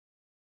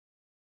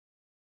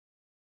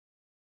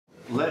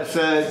Let's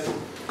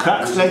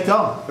crack straight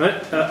on.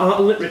 Right, art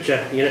and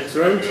literature, your next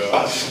round.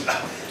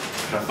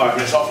 5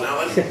 minutes off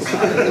now then.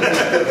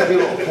 There'll be a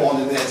little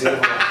porn in there too.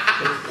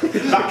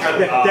 That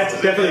kind of art.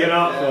 Definitely an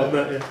art form,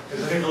 that, yeah.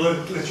 Is it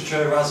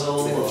literature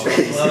razzle?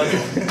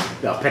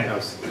 No,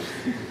 penthouse.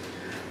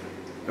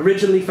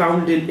 Originally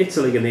found in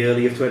Italy in the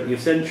early 20th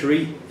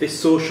century, this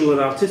social and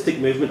artistic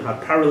movement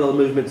had parallel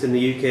movements in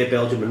the UK,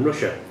 Belgium and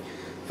Russia.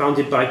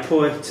 Founded by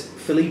poet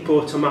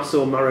Filippo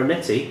Tommaso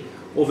Marinetti,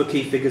 other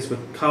key figures were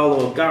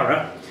Carlo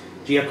Gara,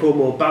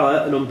 Giacomo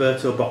Balla and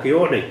Umberto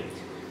Boccioni.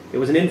 It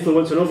was an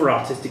influence on other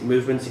artistic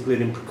movements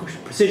including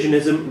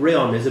precisionism,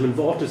 rayonism and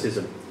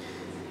vorticism,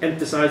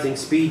 emphasising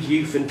speed,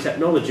 youth and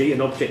technology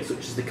and objects such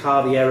as the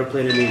car, the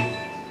aeroplane and the...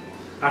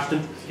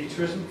 Ashton?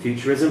 Futurism?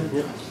 Futurism,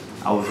 yeah.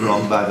 I was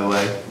wrong, by the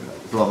way.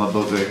 Blow my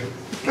buzzer.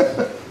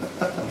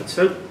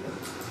 So,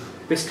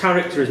 this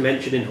character is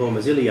mentioned in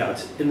Homer's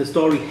Iliad. In the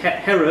story,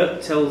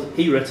 Hera tells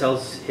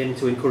him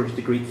to encourage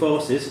the Greek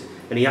forces,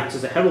 and he acts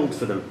as a herald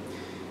for them.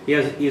 He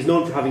is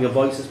known for having a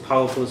voice as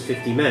powerful as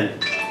 50 men.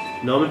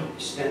 Norman?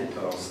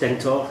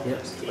 Stentor, yeah.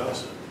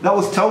 That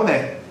was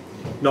Tony.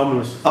 Norman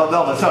was... Oh,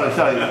 no, sorry.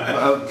 Sorry. I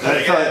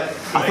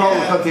thought we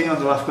were continuing on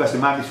the last question,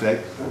 my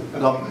mistake.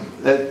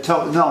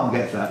 Norman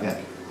gets that,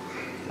 yeah.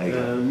 There you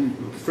go.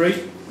 3.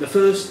 The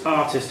first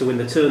artist to win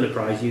the Turner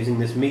Prize using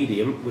this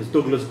medium was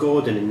Douglas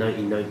Gordon in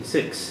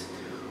 1996.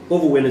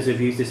 Other winners who've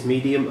used this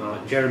medium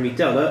are Jeremy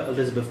Deller,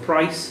 Elizabeth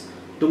Price,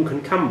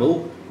 Duncan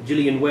Campbell,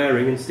 Gillian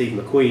Waring and Steve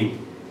McQueen.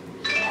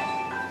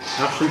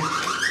 Ashton?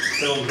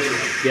 Film video.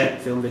 Yeah,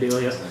 film video,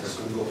 yeah.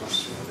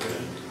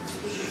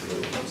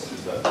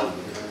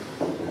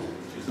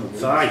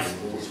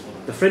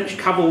 5. The French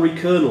cavalry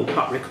colonel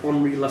Patrick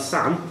Henri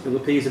Lassagne, who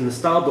appears in the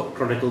Starbuck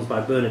Chronicles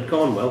by Bernard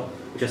Cornwell,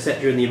 which are set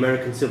during the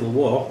American Civil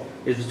War,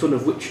 is the son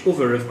of which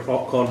other of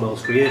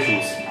Cornwell's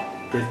creations?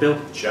 Dave Bill?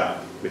 Sharp.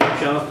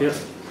 Sharp, yeah.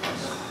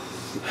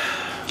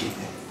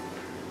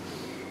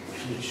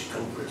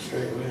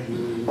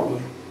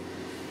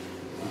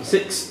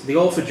 6. The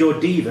author Joe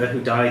Deaver,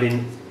 who died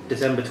in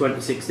December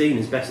 2016,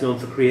 is best known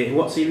for creating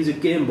what series of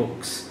game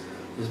books?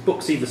 His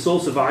books see the sole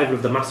survivor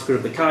of the massacre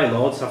of the Kai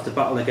Lords have to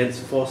battle against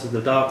the forces of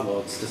the Dark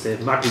Lords to save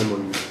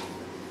Magnamund.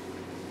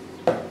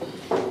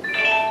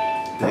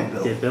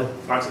 Dave Bill.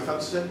 Fighting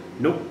Fantasy?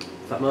 Nope.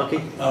 Is that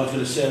Marky? I was going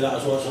to say that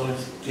as well, so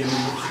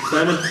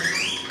Simon?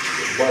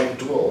 White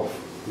Dwarf.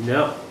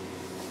 No.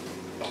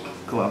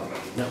 Come on.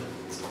 No.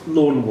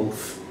 Lone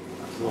Wolf.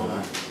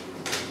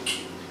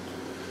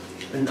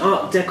 An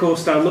Art Deco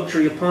style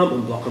luxury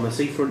apartment block on the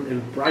seafront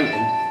in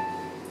Brighton.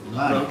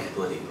 Mike.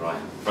 Bloody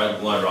Brian.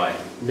 Right.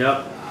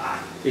 No.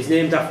 Is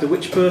named after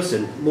which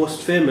person,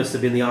 most famous to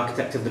be the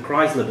architect of the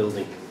Chrysler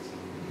building?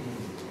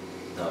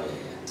 Oh,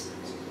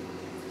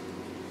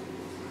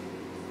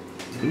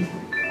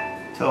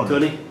 yeah.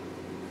 Tony?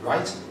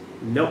 Right.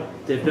 No.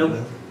 Dave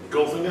Bill?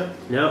 Goldfinger?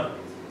 No.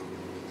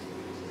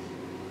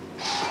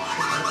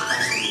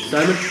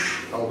 Simon?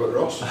 Albert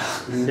Ross.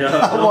 No.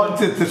 I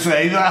wanted to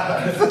say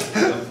that.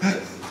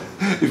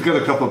 You've got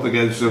to crop up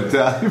again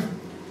sometime.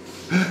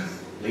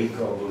 Lee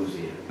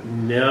Corbusier.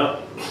 No.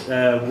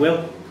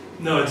 Will?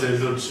 No, it's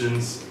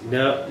Hutchins.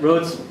 No.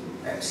 Rhodes?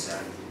 Extra.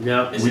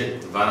 No. Is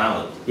it Van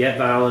Allen? Yeah,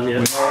 Van Allen,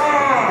 yeah.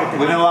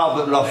 We know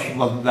Albert Ross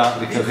wasn't that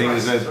because he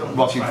was at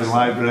Washington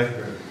Library.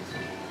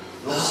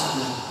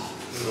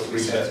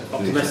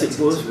 Optimistic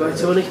buzz by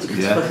Tony to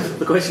Yeah.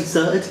 the question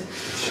started.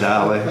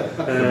 Charlie.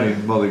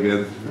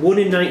 Mulligan. Won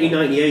in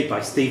 1998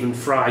 by Stephen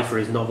Fry for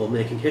his novel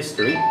Making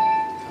History.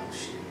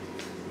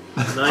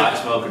 Night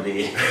Smoking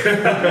the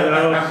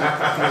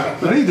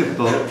Read a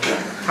book.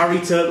 Harry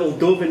Turtle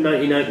Dove in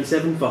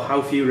 1997 for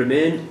How Few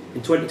Remain.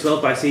 In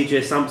 2012 by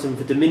C.J. Sampson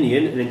for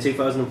Dominion, and in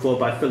 2004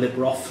 by Philip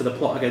Roth for The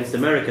Plot Against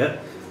America.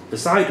 The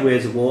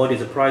Sideways Award is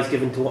a prize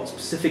given to what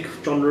specific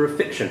genre of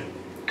fiction?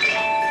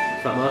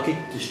 Is that Marky?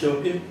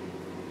 Dystopian.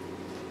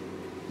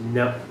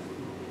 No.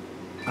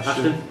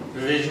 Ashton?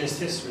 Revisionist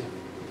history.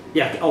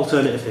 Yeah,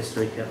 alternative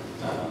history, yeah.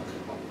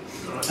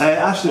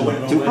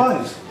 Ashton, 2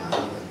 points.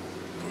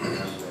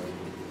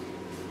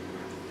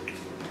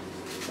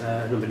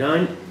 Number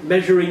 9.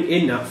 Measuring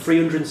in at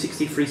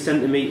 363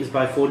 centimetres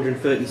by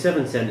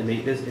 437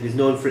 centimetres, it is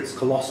known for its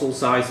colossal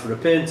size for a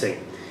painting.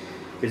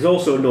 It is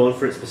also known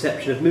for its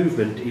perception of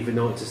movement, even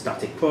though it's a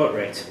static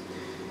portrait.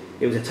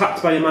 It was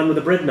attacked by a man with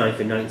a bread knife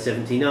in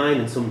 1979,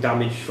 and some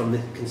damage from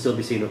it can still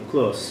be seen up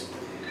close.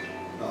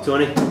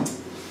 Tony?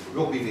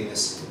 Robbie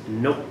Venus.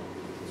 Nope.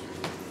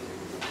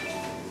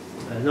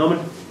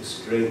 Norman?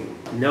 Scream.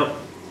 Nope.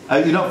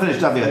 You're not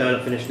finished, have you? No,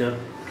 not finished now.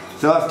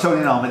 So that's Tony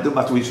and Norman. It doesn't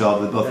matter which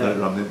order, they both got it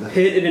wrong, didn't they?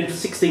 Painted in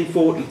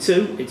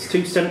 1642, its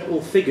 2 central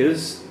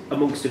figures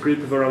amongst a group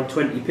of around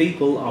 20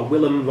 people are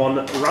Willem von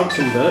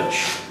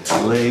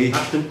Rautenberch. Lee.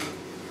 Ashton?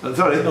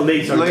 Sorry.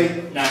 Lee, sorry.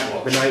 Lee. Night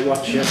Watch. The Night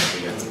Watch, yeah.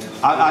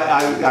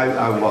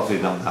 I was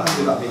in on that.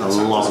 A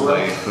long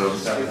way from.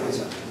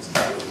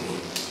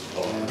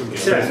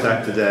 First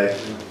time today.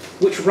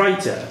 Which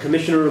writer, a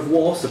commissioner of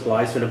war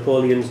supplies for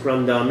Napoleon's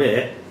Grande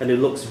Armée, and who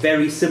looks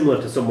very similar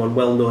to someone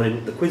well known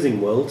in the quizzing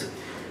world,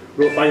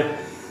 wrote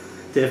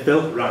Dave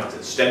Bill? Right,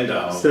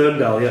 Stendhal.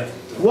 Sterndal, yeah.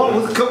 What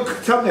was,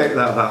 tell me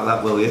about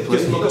that, will you?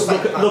 Please?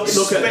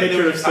 Look at a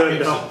picture of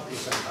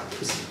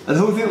Sterndal. And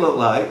who does it look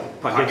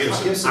like? Pat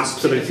Gibson.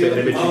 Absolute fit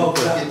image. Oh,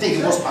 I think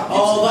it was Pat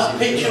Oh, Gibson.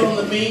 that picture on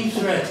the meme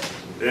thread.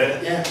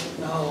 Yeah. Yeah.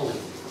 No.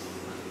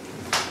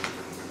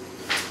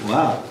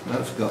 Wow,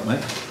 that's got me.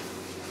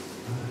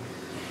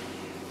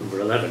 Number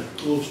 11.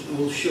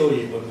 We'll show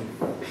you, won't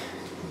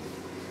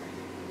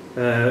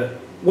we?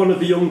 One of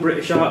the young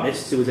British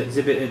artists who was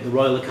exhibited at the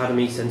Royal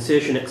Academy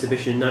Sensation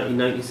exhibition in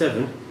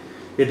 1997,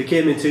 they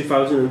became in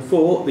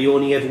 2004 the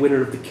only ever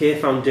winner of the K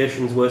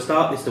Foundation's Worst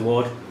Artist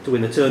Award to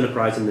win the Turner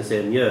Prize in the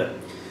same year.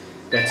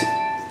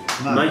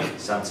 Mike?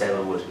 Sam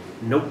Taylor Wood.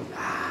 Nope.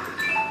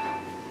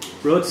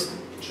 Rhodes?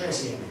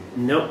 Tracy.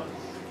 Nope.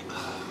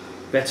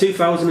 Their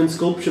 2000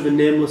 sculpture, The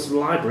Nameless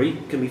Library,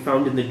 can be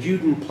found in the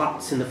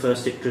Judenplatz in the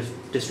first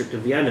district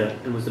of Vienna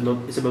and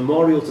is a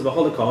memorial to the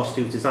Holocaust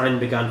whose design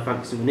began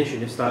thanks to an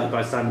initiative started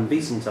by Simon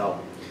Wiesenthal.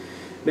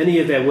 Many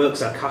of their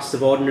works are casts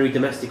of ordinary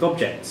domestic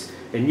objects,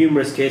 in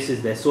numerous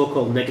cases they're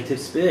so-called negative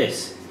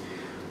space.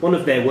 One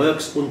of their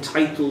works,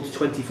 Untitled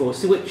 24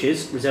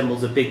 Switches,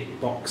 resembles a big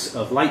box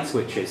of light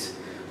switches,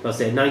 whilst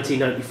their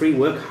 1993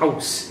 work,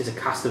 House, is a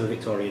cast of a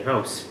Victorian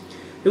house.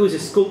 Who was a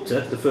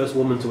sculptor, the first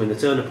woman to win the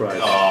Turner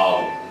Prize?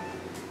 Oh.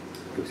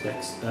 Who's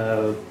next?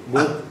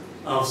 Will?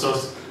 Oh, so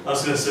I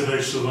was going to say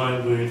Rachel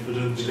Lightwood, but I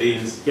didn't think it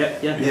is. Yeah.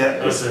 Yeah.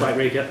 That's quite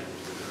read, yeah.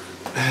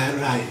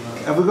 Right.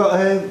 Have we got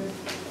a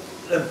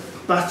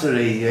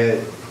battery?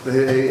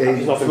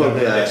 There's nothing plug down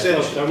there. there?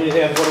 Yes. How many do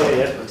you have? One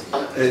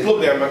here? Plug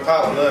there,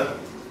 McPartland there.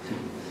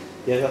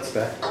 Yeah, that's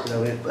fair.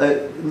 No,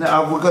 yeah. No,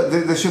 have we got,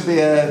 there should be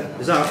a...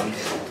 Is that?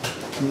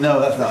 No,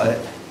 that's not it.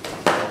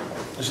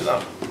 Is it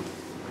that?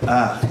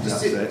 Ah, Did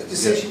that's you it.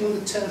 say she won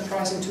the Turner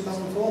Prize in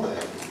 2004 there?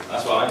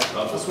 That's what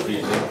that's what we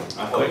do. I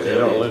thought it was Yeah,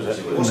 earlier. well, is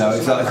it? No,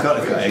 it's not, it's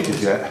got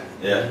ages yet.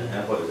 Yeah,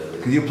 I thought it was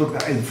earlier. Can you plug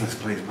that in for us,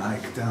 please,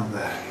 Mike, down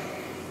there?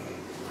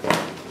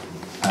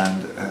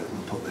 And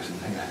we'll put this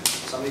in here.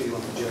 Some of you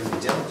want to join the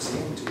jealousy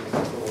into it.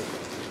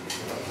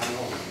 Hang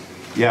on.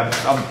 Yeah,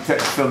 I'm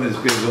filming this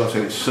good as well, so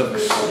it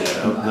sucks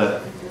up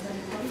there.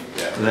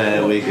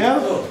 There we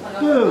go.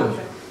 Boom.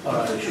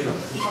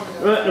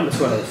 Right, number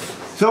 12.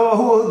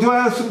 So, do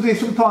I have some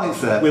decent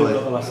points there, Will please?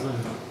 got the last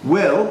one.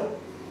 Will?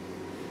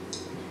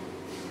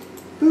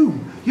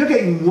 Boom. You're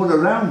getting one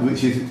around,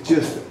 which is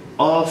just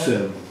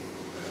awesome.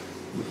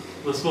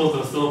 That's more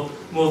than I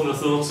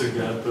thought I'd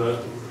get,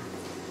 but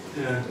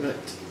yeah.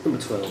 Right,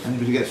 number 12.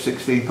 Anybody get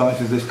 16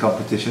 points of this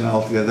competition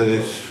altogether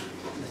is...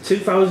 The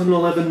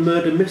 2011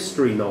 murder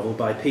mystery novel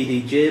by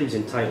P.D. James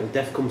entitled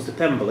Death Comes to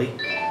Pemberley.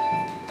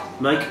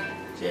 Mike?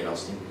 Jane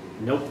Austen.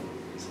 Nope.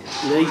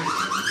 Lee?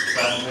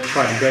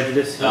 Pride and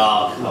Prejudice.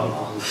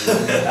 Oh,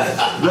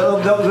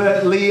 That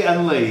was Lee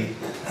and Lee.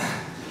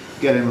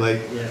 Get him, Lee.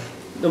 Yeah.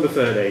 Number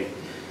 13.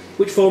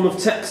 Which form of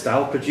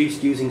textile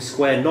produced using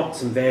square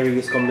knots and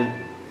various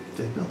combinations?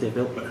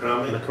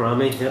 Macrame.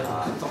 Macrame, yeah.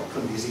 I thought it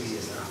couldn't be as easy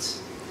as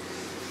that.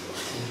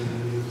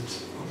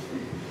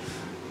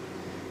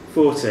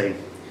 14.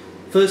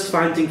 First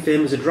finding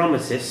fame as a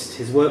dramatist,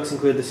 his works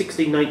include the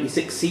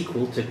 1696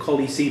 sequel to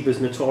Colley Cibber's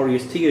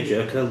notorious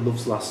tearjerker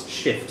Love's Last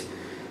Shift,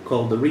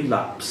 called The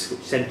Relapse,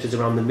 which centres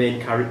around the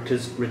main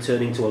characters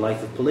returning to a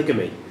life of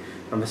polygamy,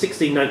 and the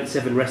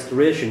 1697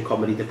 restoration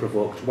comedy The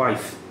Provoked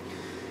Wife.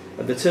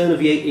 At the turn of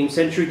the 18th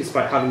century,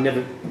 despite having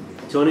never...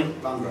 Tony?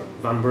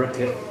 Vanbrugh,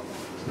 yeah.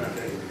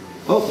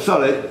 Oh,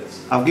 sorry.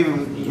 I've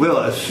given Will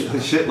a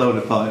shitload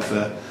of points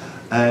there.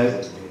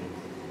 That's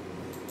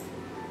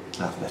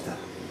better.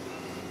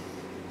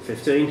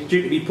 15.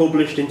 Due to be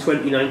published in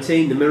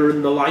 2019, The Mirror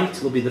and the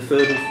Light will be the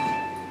third of...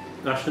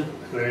 Ashton?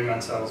 Larry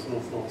Mantel's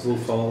Wolf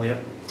Wolf Hall, yeah.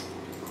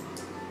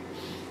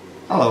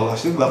 Hello,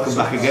 Ashton. Welcome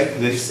back again to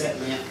this.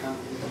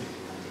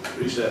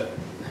 Reset.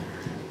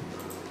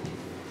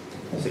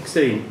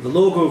 16. The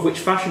logo of which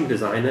fashion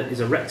designer is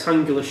a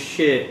rectangular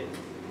shape.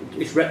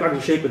 It's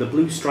rectangular shape with a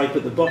blue stripe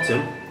at the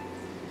bottom.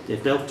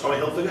 Dave Dell? Tommy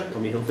Hilfiger.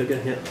 Tommy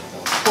Hilfiger, yeah.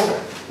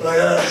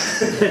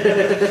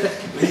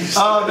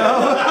 Oh, no!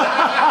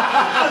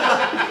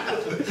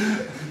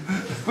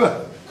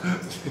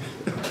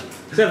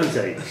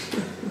 17.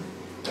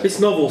 This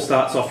novel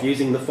starts off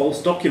using the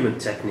false document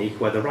technique,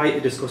 where the writer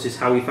discusses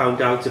how he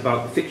found out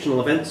about the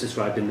fictional events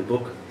described in the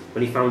book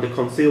when he found a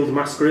concealed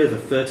mass grave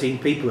of 13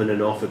 people in a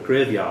Norfolk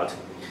graveyard.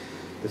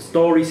 The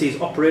story sees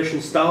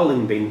Operation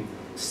Starling,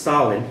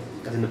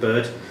 as in the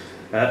bird,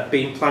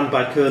 being planned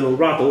by Colonel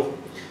Raddle,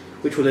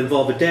 which will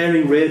involve a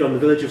daring raid on the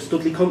village of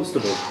Studley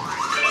Constable.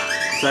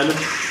 Simon?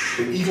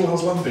 The eagle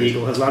has landed. The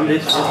eagle has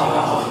landed.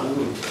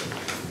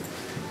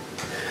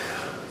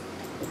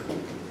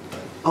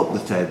 Up the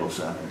table,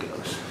 Simon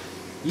goes.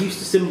 Used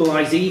to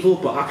symbolise evil,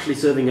 but actually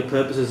serving a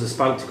purpose as a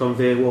spout to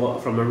convey water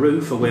from a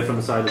roof away from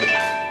the side of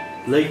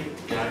it. Lee?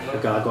 A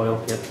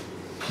gargoyle, yep.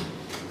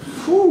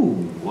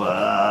 Ooh,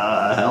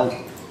 well.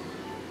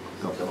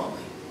 come on.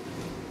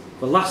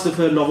 The last of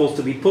her novels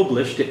to be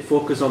published, it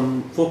focuses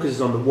on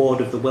the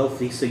ward of the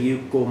wealthy Sir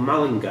Hugo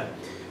Mallinger,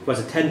 who has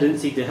a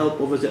tendency to help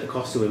others at a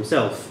cost to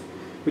himself.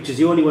 Which is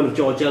the only one of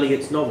George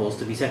Eliot's novels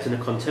to be set in a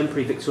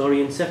contemporary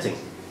Victorian setting?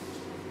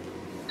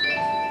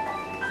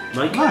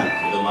 Mike?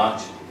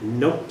 Middlemarch.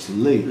 Nope.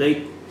 Lee.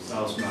 Lee?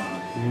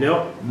 Salesman.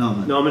 Nope.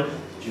 Norman. Norman?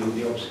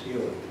 Julie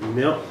Obscure.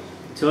 Nope.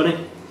 Tony?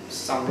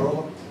 Sand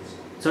roller.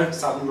 Sorry?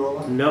 Sand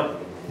roller. Nope.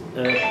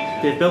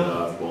 Dave Bill?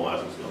 No, well, I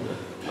haven't got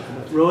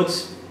it.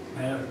 Rhodes?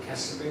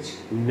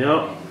 Castlebeach.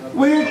 No.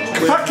 We're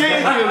fucking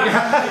you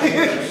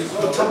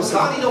guys! Thomas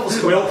Hardy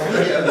novels. Will?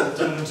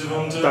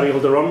 Deronda. Daniel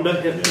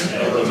Deronda? Yeah.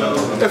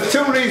 There's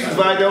two reasons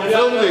why I don't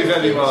film these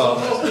anymore.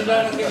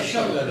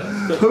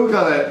 Who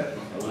got it?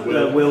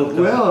 Will.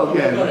 Will,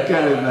 get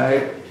it,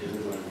 mate.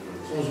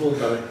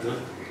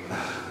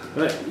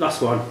 Right,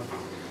 last one.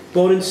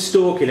 Born in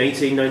Stoke in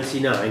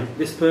 1899,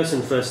 this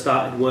person first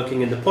started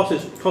working in the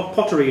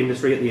pottery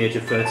industry at the age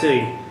of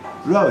 13.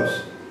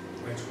 Rose.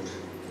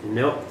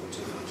 No.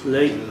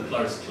 Lee?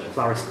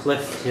 Clarice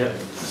Cliff, yeah.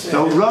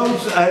 So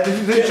Rose, this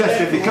is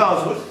interesting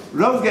because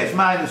Rose gets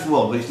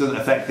 -1, which doesn't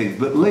affect things,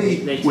 but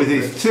Lee with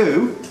his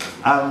 2,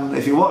 and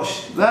if you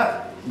watch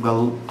that,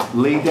 well,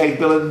 Lee, Dave,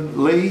 Bill and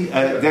Lee,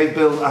 Dave,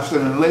 Bill,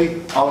 Ashton and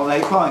Lee, all on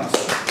 8 points.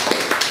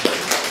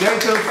 Dave,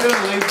 Bill, Ashton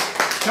and Lee.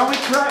 Can we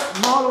crack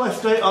more or less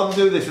straight on and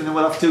do this and then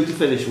we'll have 2 to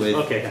finish with?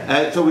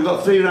 Okay. So we've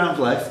got 3 rounds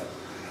left.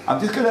 I'm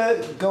just going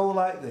to go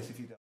like this if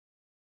you don't.